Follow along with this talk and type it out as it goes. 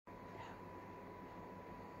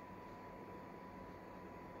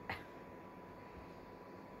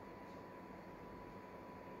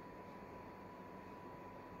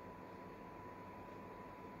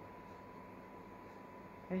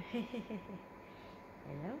Hello?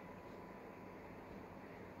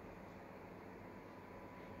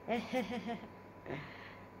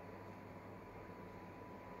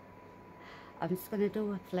 I'm just going to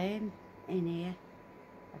do a flame in here,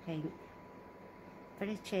 I think. For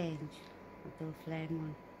a change, I'll do a flame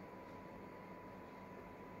one.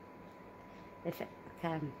 If I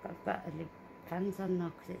can, I've got to leave fans on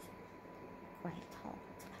now because it's quite hot.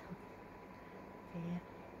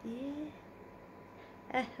 Yeah.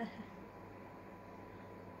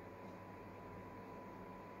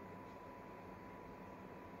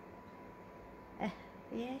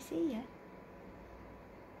 Yeah, see ya.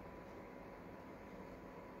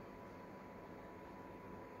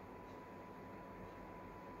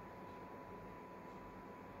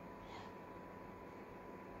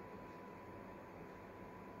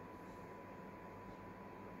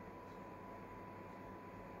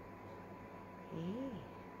 Hey.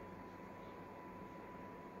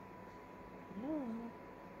 Hello.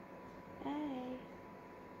 Hi.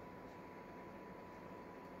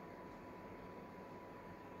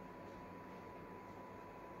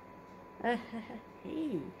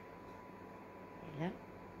 Hey.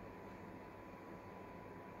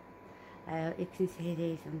 Hello. You can see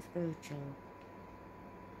these on spiritual.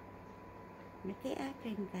 Look it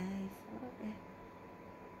happen, guys. Oh, yeah.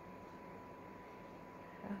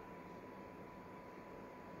 Oh.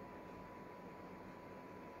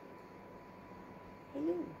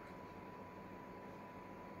 Hello.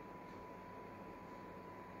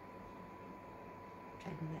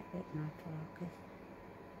 Trying to get a bit more focus.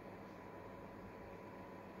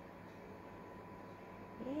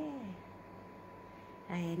 Yeah.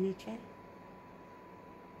 High energy.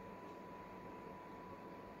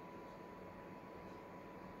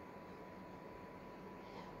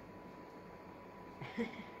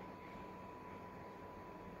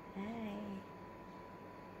 Hi.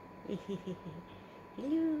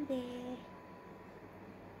 Hello there.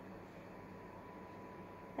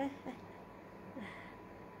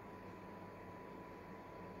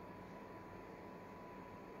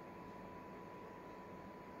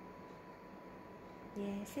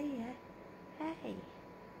 Yeah, see ya. Hi.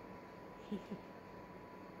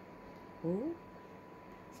 Oh,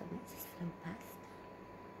 someone just flew past.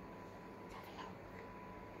 Have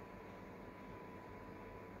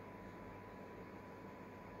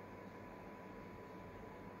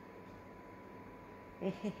a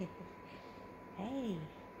look. Hey.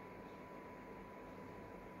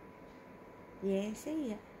 Yeah, see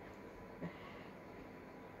ya.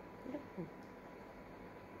 Look.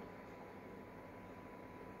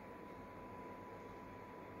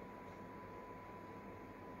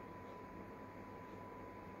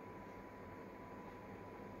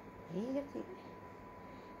 Hey, look it.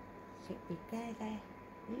 Should be guy there.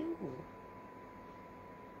 Hello.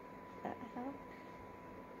 Hello.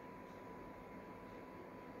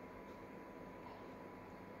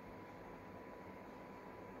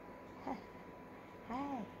 Hi.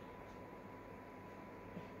 Hi.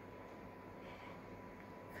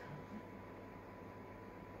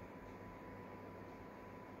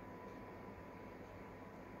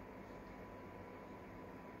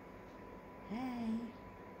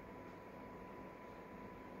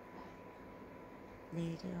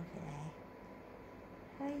 Lady over there.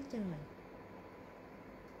 How you doing?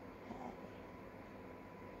 Hi.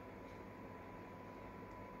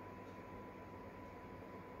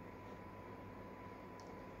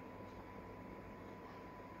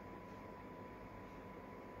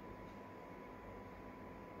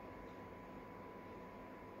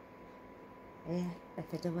 Yeah, if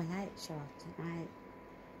I do a light shot tonight,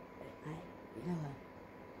 it might, you know,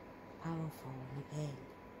 powerful and again.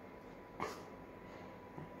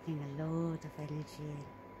 Bring a load of energy in.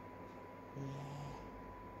 Yeah.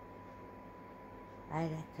 I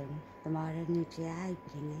reckon the more energy I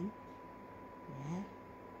bring in, yeah,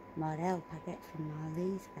 the more help I get from all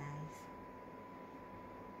these guys,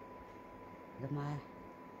 the more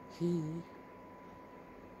he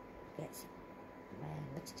gets, well,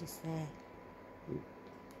 let's just say,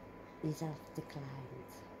 his health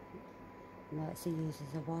declines. Notice he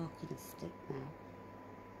uses a walking stick now.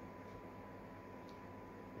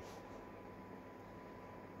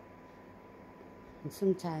 And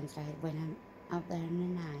sometimes, like when I'm out there in the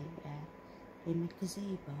night, in the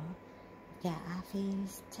gazebo, I can't half hear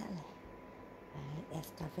his telly. Right, he has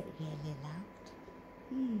to have it really loud.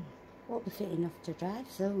 Won't be fit enough to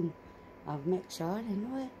drive soon. I'll make sure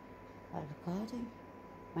anyway. I'll record him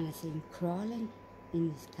when I see him crawling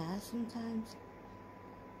in his car sometimes.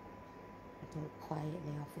 I do it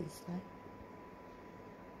quietly, obviously.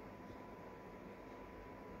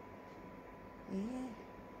 Yeah.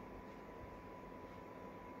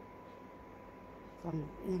 From,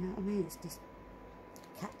 you know what I mean? It's just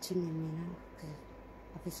catching him, you know, because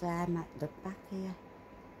obviously I'm at the back here.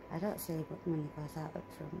 I don't see what money goes out up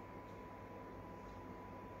front.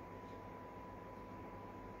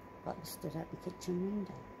 But I stood at the kitchen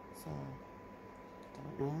window, so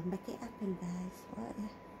don't know. Make it happen, guys. What? Yeah.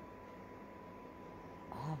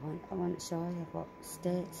 Oh, I want to show you what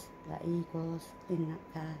states that he goes in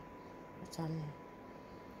that car. I tell you.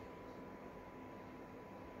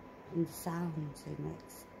 And the sounds he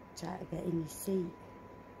makes, try to get in his seat.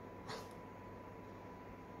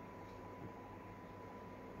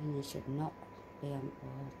 And you should not be on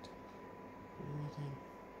board.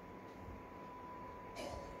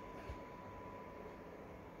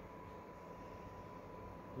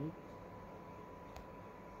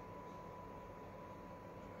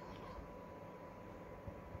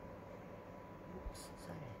 Oops,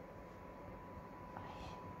 sorry. Oh,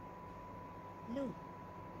 yeah. Look.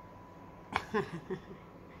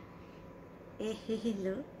 Hey,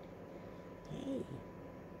 look. Hey.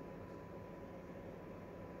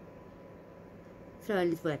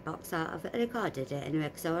 Throwing his weight box out. I've recorded it anyway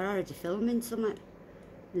because I was already filming something.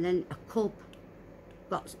 And then a cub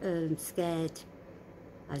got scared.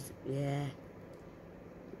 Yeah.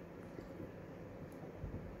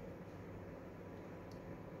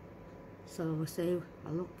 So we'll see.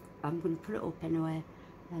 I'm going to put it up anyway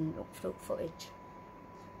and look through footage.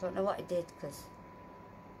 Don't know what he did because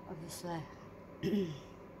obviously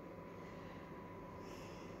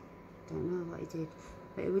don't know what he did.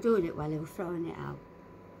 But he was doing it while he was throwing it out.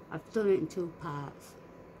 I've done it in 2 parts.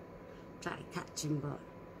 Tried to catch him, but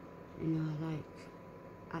you know, like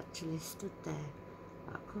actually stood there.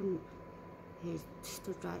 But I couldn't. He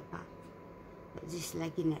stood right back, but just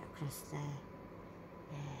legging it across there.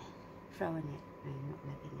 Yeah, throwing it, no, not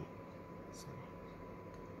legging it. Sorry,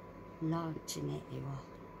 launching it. He was.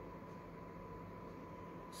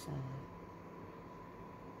 So.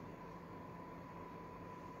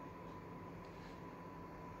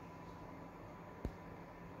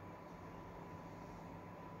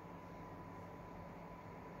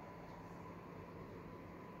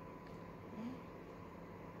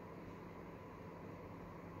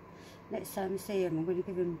 Next time I see him, I'm going to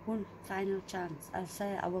give him one final chance. I'll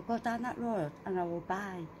say I will go down that road and I will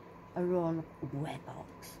buy a roll of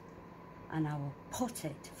letterbox and I will put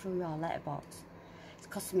it through your letterbox. It's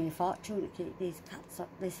costing me a fortune to keep these cats up.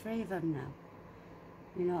 There's 3 of them now.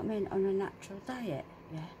 You know what I mean? On a natural diet,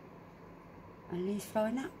 yeah. And he's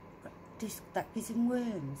throwing out that gives him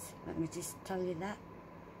worms. Let me just tell you that.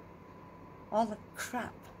 All the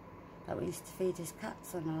crap that we used to feed his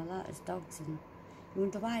cats and all that, his dogs, and you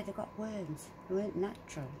wonder why they got worms. They weren't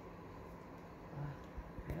natural.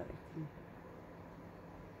 I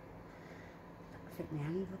think my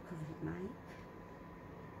hands will cover it, mate.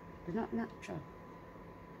 They're not natural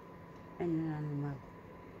in an animal.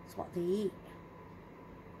 It's what they eat.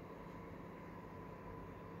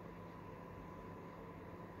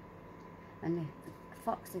 And the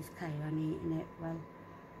foxes carry on eating it, well,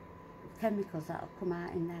 chemicals that'll come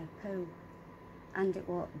out in their poo, and it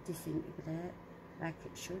won't disintegrate like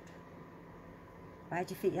it should. Why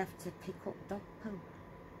do you think you have to pick up dog poo?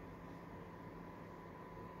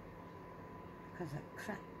 Because of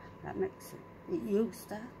crap that makes it. It used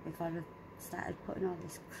to before I started putting all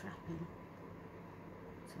this crap in.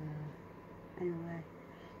 So anyway,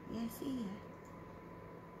 yeah, see ya.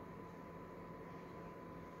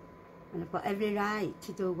 And I've got every right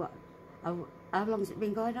to do what. How long's it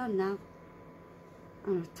been going on now?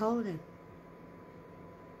 And I told him.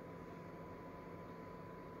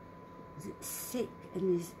 He's sick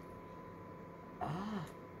and he's.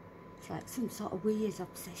 It's like some sort of weird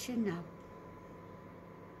obsession now.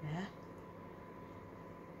 Yeah.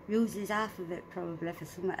 Uses half of it probably for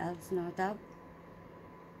something else, no doubt.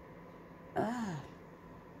 I've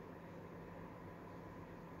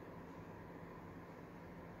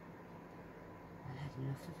had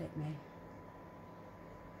enough of it, mate.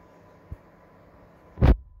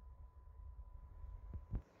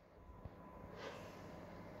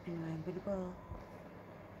 Anyway, I'm gonna go.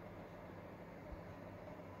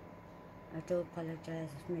 I do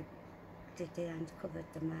apologise if my diddy hand covered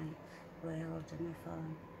the mic while holding my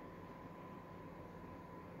phone.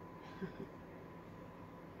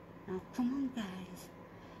 Now come on, guys,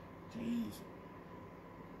 please.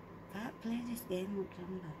 Can't play this game much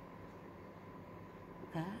longer.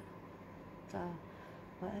 Okay? So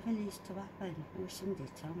whatever needs to happen, I wish somebody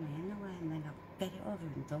tell me anyway, and then I'll get it over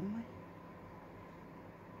and done with.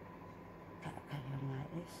 Can't carry on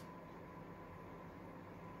like this.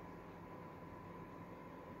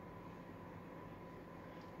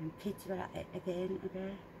 And kids were at it again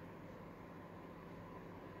today.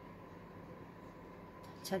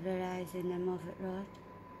 terrorising them over the road.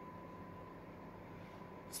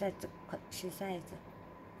 She said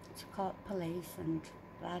she caught police and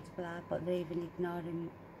blah blah, but they're even ignoring.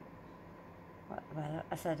 Well,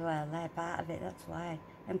 I said, well, they're part of it, that's why.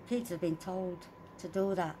 And kids have been told to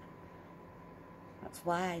do that. That's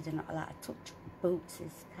why they're not allowed to touch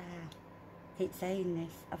Boots' car. Keep saying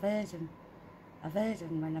this. I've heard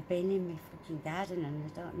them when I've been in my fucking garden and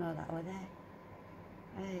they don't know that we're there.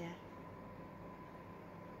 Oh yeah.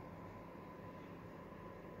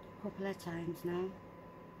 A couple of times now.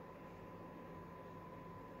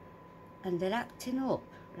 And they're acting up,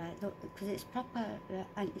 right, look, because it's proper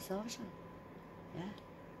antisocial, yeah,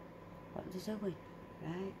 what they're doing,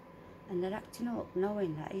 right, and they're acting up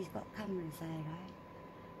knowing that he's got cameras there, right.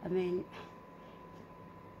 I mean,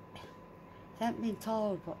 they haven't been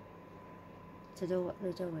told what to do what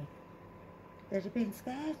they're doing. They'd have been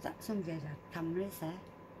scared that somebody had cameras there,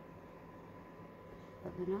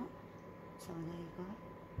 but they're not, so there you go.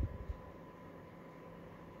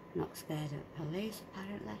 Not scared of police,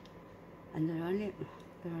 apparently. And they're only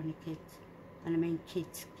kids. And I mean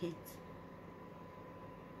kids.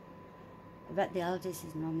 I bet the eldest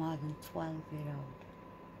is no more than 12-year-old.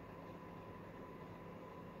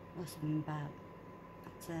 Or something about,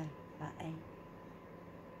 I'd say about 8.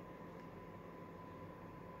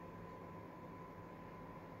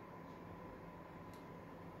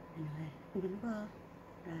 Anyway, I'm gonna go.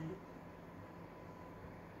 Right.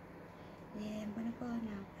 Yeah, I'm gonna go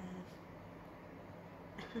now, guys.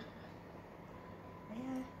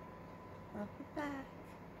 Yeah, I'll be back.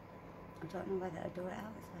 I don't know whether to do it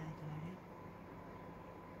outside or in.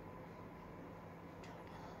 Don't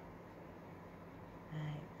know.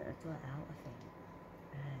 Right, better do it out, I think.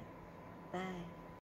 Right, bye.